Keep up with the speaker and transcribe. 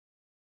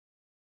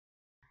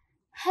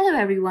Hello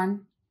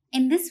everyone.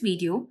 In this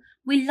video,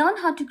 we'll learn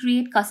how to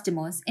create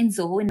customers in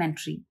Zoho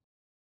Inventory.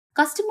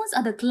 Customers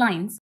are the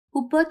clients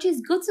who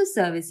purchase goods or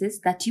services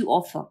that you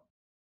offer.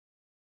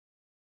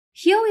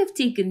 Here we have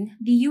taken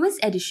the US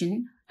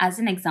edition as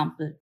an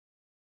example.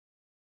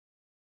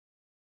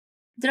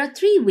 There are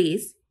three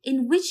ways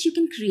in which you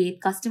can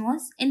create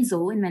customers in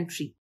Zoho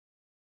Inventory.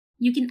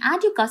 You can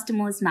add your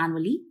customers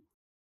manually,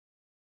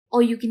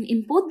 or you can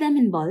import them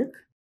in bulk,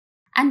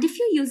 and if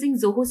you're using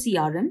Zoho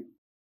CRM,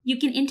 you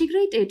can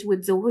integrate it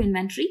with Zoho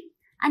Inventory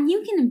and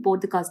you can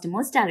import the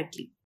customers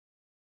directly.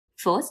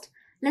 First,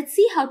 let's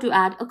see how to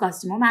add a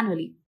customer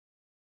manually.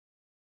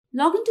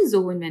 Log into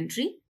Zoho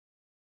Inventory.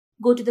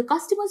 Go to the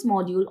Customers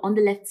module on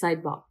the left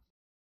sidebar.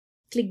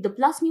 Click the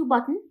plus new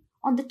button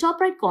on the top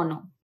right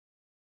corner.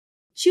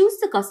 Choose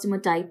the customer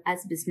type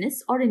as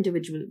business or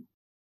individual.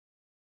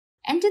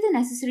 Enter the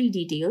necessary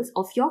details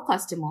of your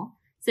customer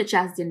such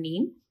as their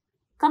name,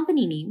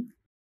 company name,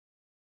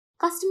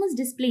 customer's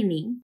display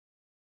name,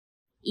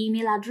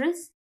 email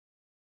address,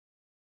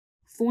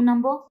 phone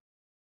number,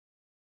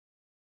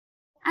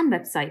 and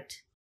website.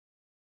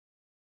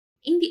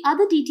 In the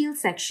Other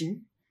Details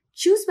section,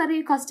 choose whether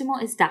your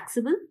customer is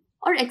taxable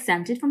or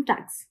exempted from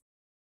tax.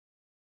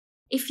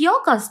 If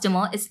your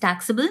customer is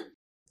taxable,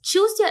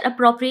 choose their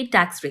appropriate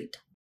tax rate.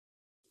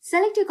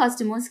 Select your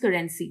customer's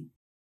currency.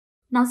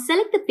 Now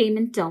select the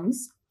payment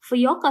terms for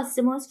your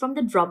customers from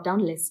the drop-down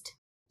list.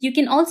 You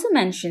can also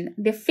mention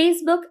their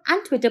Facebook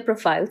and Twitter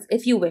profiles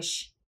if you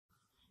wish.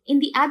 In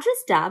the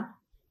Address tab,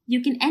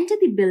 you can enter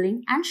the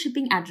billing and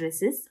shipping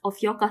addresses of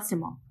your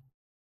customer.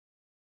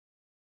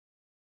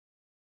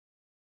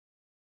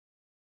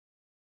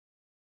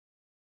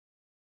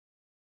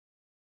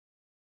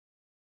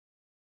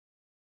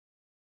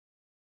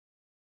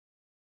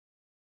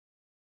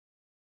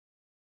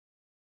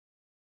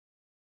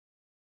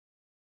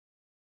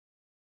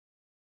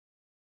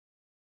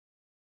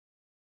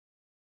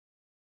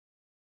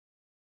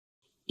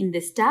 In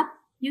this tab,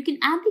 you can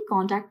add the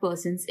contact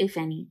persons if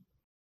any.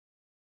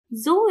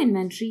 Zoho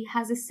Inventory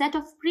has a set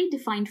of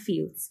predefined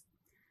fields.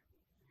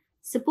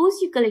 Suppose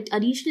you collect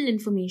additional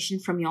information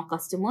from your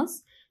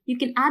customers, you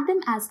can add them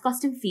as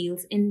custom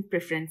fields in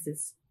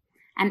Preferences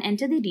and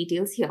enter the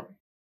details here.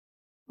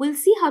 We'll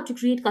see how to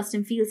create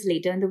custom fields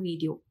later in the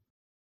video.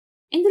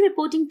 In the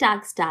Reporting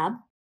Tags tab,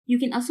 you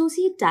can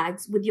associate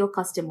tags with your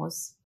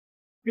customers.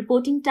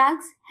 Reporting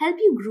tags help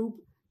you group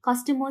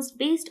customers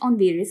based on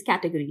various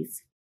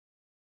categories.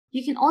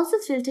 You can also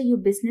filter your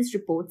business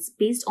reports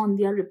based on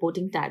their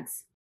reporting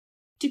tags.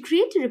 To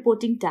create a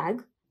reporting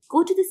tag,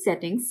 go to the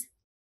Settings,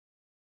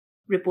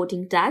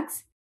 Reporting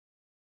Tags,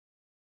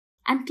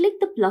 and click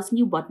the plus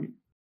new button.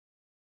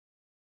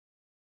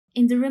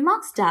 In the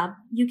Remarks tab,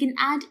 you can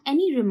add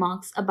any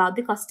remarks about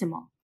the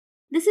customer.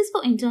 This is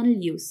for internal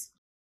use.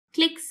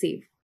 Click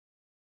Save.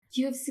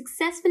 You have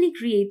successfully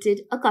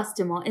created a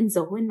customer in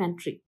Zoho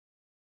Inventory.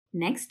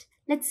 Next,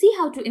 let's see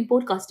how to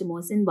import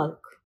customers in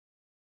bulk.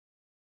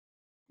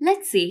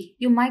 Let's say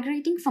you're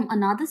migrating from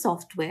another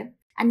software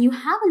and you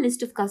have a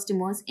list of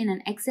customers in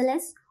an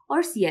XLS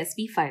or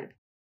CSV file.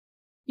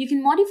 You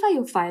can modify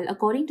your file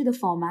according to the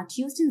format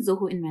used in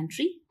Zoho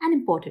Inventory and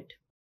import it.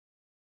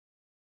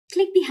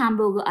 Click the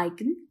hamburger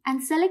icon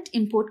and select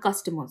Import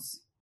Customers.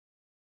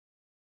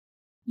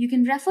 You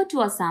can refer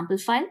to our sample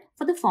file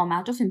for the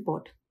format of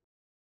import.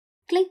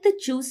 Click the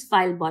Choose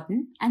File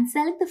button and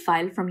select the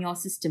file from your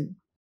system.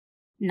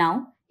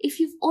 Now, if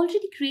you've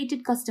already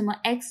created customer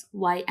X,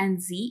 Y,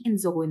 and Z in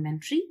Zoho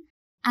Inventory,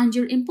 and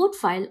your import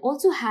file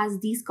also has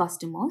these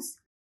customers,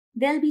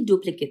 there'll be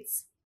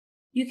duplicates.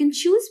 You can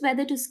choose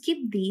whether to skip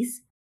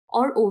these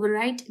or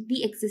overwrite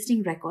the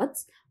existing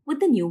records with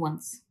the new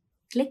ones.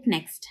 Click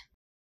Next.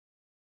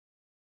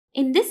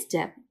 In this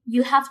step,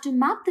 you'll have to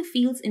map the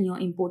fields in your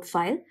import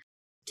file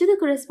to the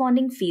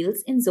corresponding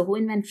fields in Zoho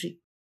Inventory.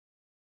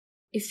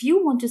 If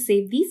you want to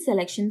save these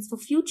selections for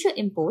future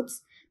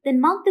imports, then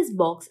mark this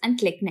box and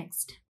click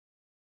Next.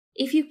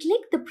 If you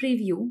click the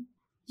preview,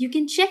 you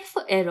can check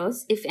for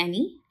errors, if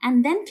any,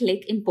 and then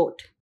click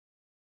Import.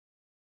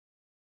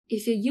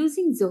 If you're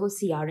using Zoho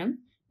CRM,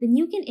 then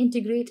you can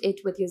integrate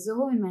it with your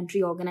Zoho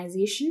Inventory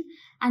organization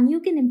and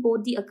you can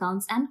import the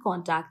accounts and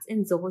contacts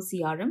in Zoho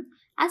CRM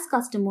as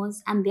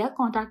customers and their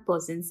contact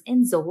persons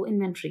in Zoho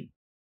Inventory.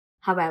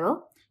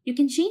 However, you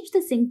can change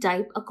the sync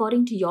type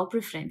according to your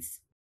preference.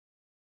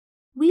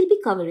 We'll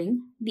be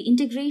covering the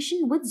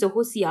integration with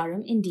Zoho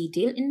CRM in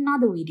detail in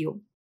another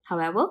video.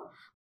 However,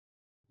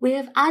 we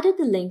have added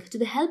the link to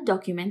the help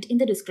document in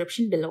the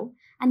description below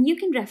and you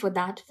can refer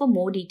that for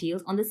more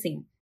details on the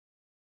same.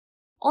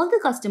 All the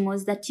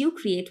customers that you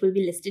create will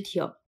be listed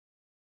here.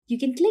 You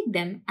can click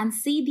them and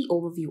see the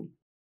overview.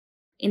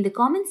 In the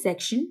comments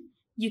section,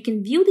 you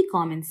can view the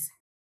comments.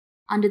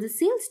 Under the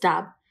Sales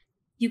tab,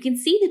 you can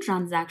see the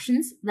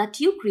transactions that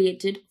you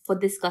created for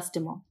this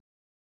customer.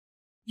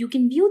 You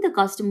can view the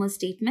customer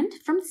statement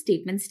from the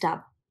Statements tab.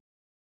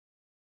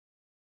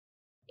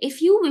 If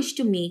you wish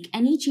to make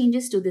any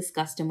changes to this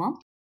customer,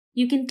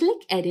 you can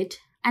click Edit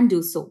and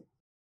do so.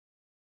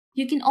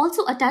 You can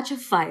also attach a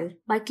file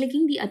by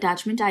clicking the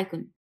attachment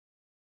icon.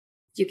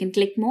 You can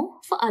click More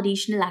for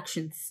additional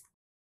actions.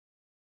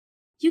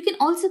 You can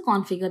also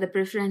configure the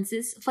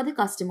preferences for the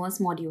Customers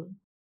module.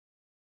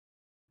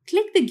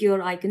 Click the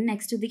gear icon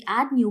next to the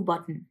Add New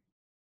button.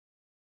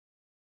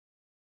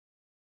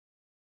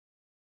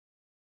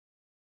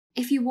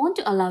 If you want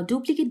to allow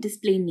duplicate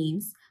display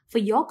names for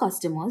your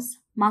customers,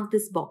 mark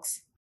this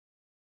box.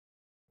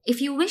 If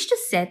you wish to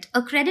set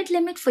a credit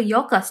limit for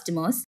your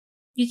customers,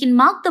 you can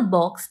mark the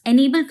box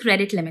Enable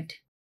Credit Limit.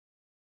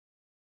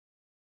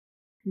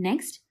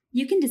 Next,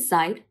 you can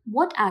decide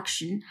what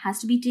action has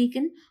to be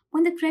taken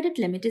when the credit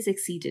limit is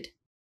exceeded.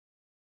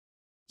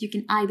 You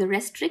can either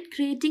restrict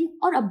creating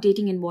or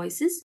updating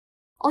invoices,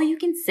 or you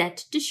can set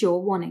to show a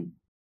warning.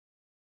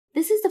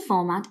 This is the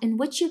format in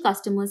which your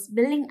customers'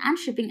 billing and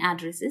shipping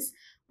addresses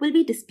will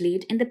be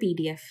displayed in the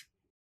PDF.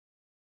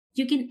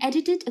 You can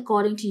edit it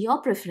according to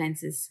your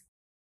preferences.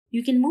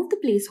 You can move the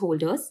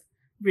placeholders,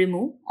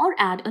 remove or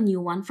add a new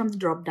one from the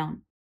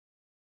drop-down.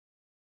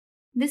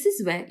 This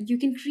is where you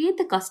can create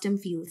the custom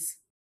fields.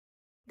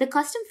 The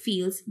custom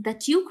fields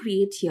that you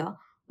create here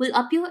will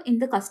appear in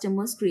the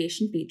customer's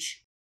creation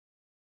page.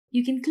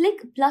 You can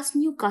click plus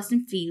new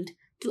custom field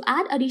to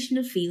add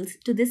additional fields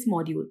to this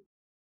module.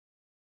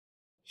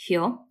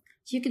 Here,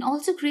 you can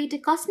also create a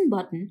custom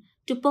button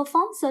to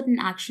perform certain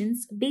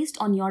actions based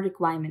on your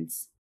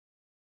requirements.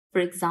 For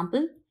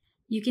example,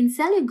 you can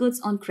sell your goods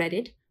on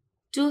credit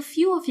to a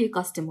few of your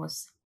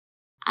customers.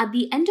 At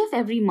the end of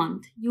every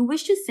month, you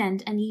wish to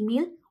send an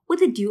email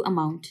with a due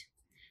amount.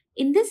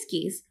 In this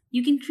case,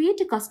 you can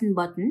create a custom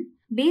button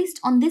based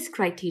on this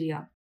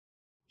criteria.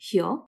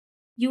 Here,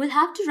 you will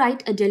have to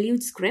write a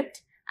deluge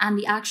script and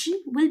the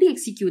action will be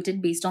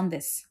executed based on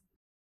this.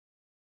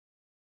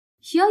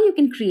 Here you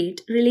can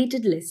create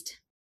related list.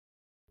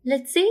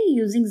 Let's say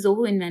you're using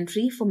Zoho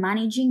Inventory for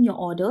managing your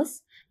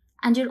orders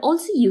and you're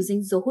also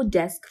using Zoho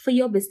Desk for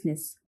your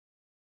business.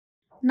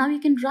 Now you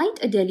can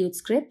write a deluge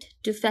script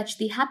to fetch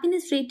the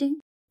happiness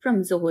rating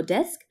from Zoho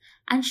Desk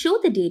and show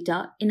the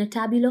data in a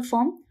tabular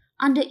form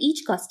under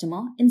each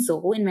customer in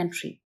Zoho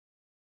Inventory.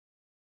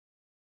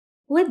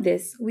 With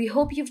this, we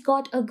hope you've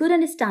got a good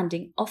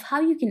understanding of how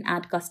you can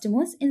add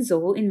customers in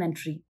Zoho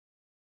Inventory.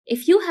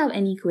 If you have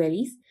any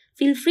queries,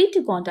 feel free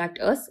to contact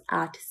us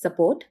at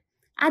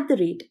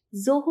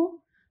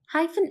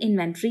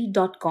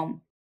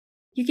support@zoho-inventory.com.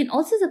 You can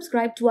also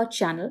subscribe to our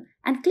channel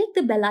and click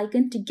the bell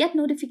icon to get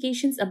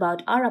notifications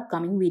about our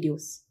upcoming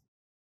videos.